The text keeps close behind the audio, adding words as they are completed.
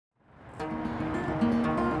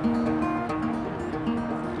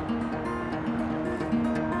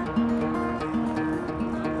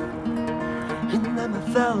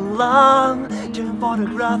fell in love, didn't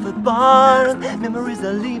photograph a barn. Memories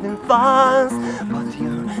are leaving fast, but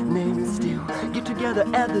your name is still. Get together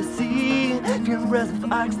at the sea, feeling rest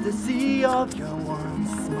of ecstasy of your warm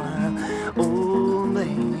smile. Oh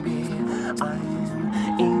baby,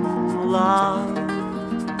 I'm in love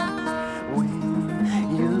with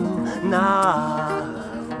you now.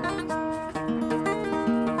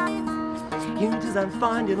 Here it is, I'm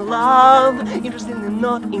finding love, interesting and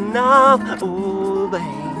not enough. Oh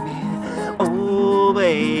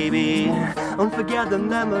baby, don't forget the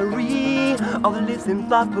memory of the lips in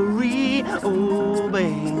potpourri. Oh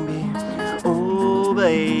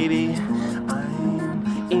baby,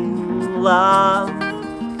 I'm in love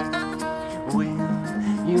with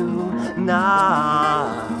you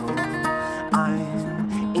now.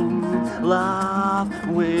 I'm in love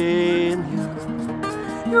with you.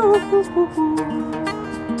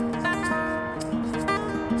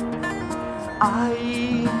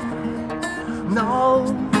 I know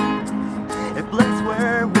a place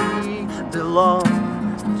where we belong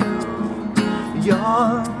to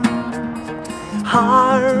your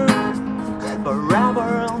heart,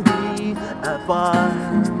 forever be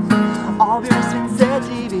apart of your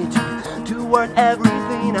sensitivity toward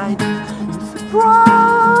everything I do. You surprise,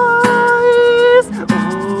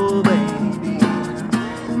 oh baby,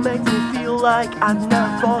 makes me feel like I've known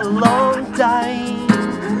for a long time,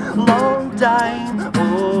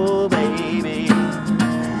 oh baby.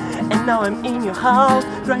 And now I'm in your house,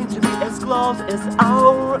 trying to be as close as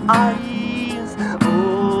our eyes,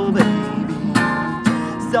 oh baby.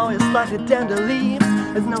 So it's like the tender leaves,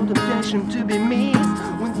 there's no temptation to be missed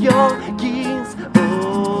with your kiss,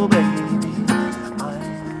 oh baby. I'm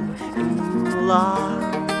in love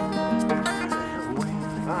with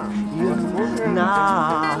you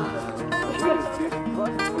now.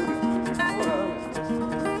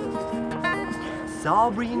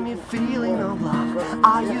 So bring me feeling of love.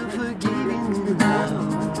 Are you forgiving me now?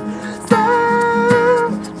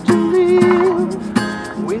 Stand to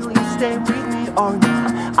live. Will you stay with me or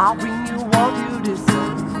not? I'll bring you what you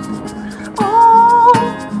deserve. Oh,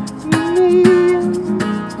 me,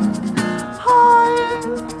 I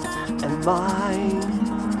am mine,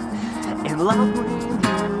 in love with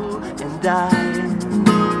you and I.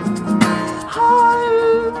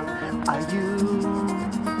 Are you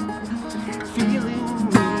feeling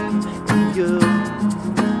me in you?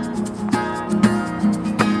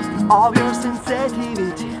 All your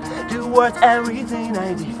sensitivity towards everything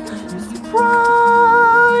I did. You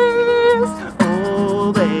surprise,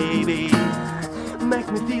 oh baby, makes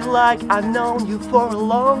me feel like I've known you for a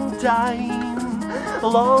long time,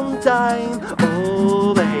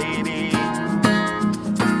 oh baby.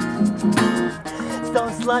 So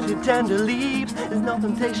slightly tender lips, there's no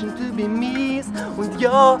temptation to be missed with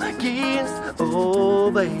your kiss, oh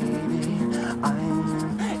baby.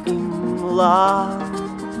 I'm in love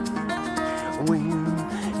with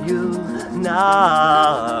you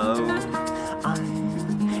now. I'm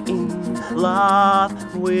in love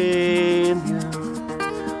with you.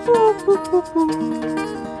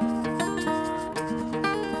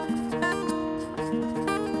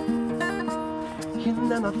 You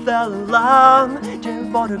never fell in love,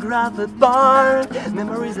 didn't photograph a barn.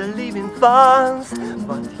 Memories are leaving fast,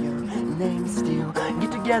 but your name still.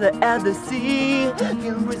 Get together at the sea,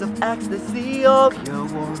 feeling breeze of ecstasy of your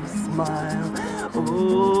warm smile.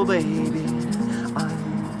 Oh baby, I'm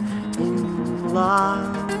in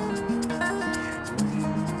love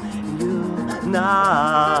with you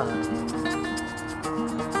now.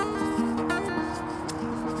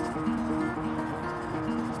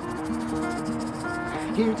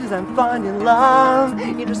 Here it is, I'm finding love,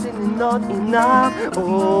 interesting and not enough.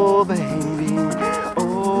 Oh baby,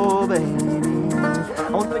 I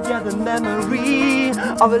won't forget the memory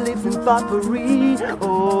of our lips in potpourri.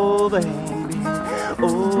 Oh baby,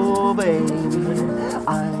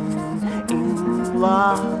 I'm in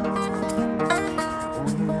love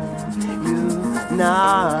with you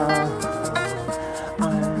now.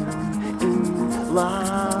 I'm in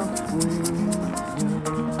love with you.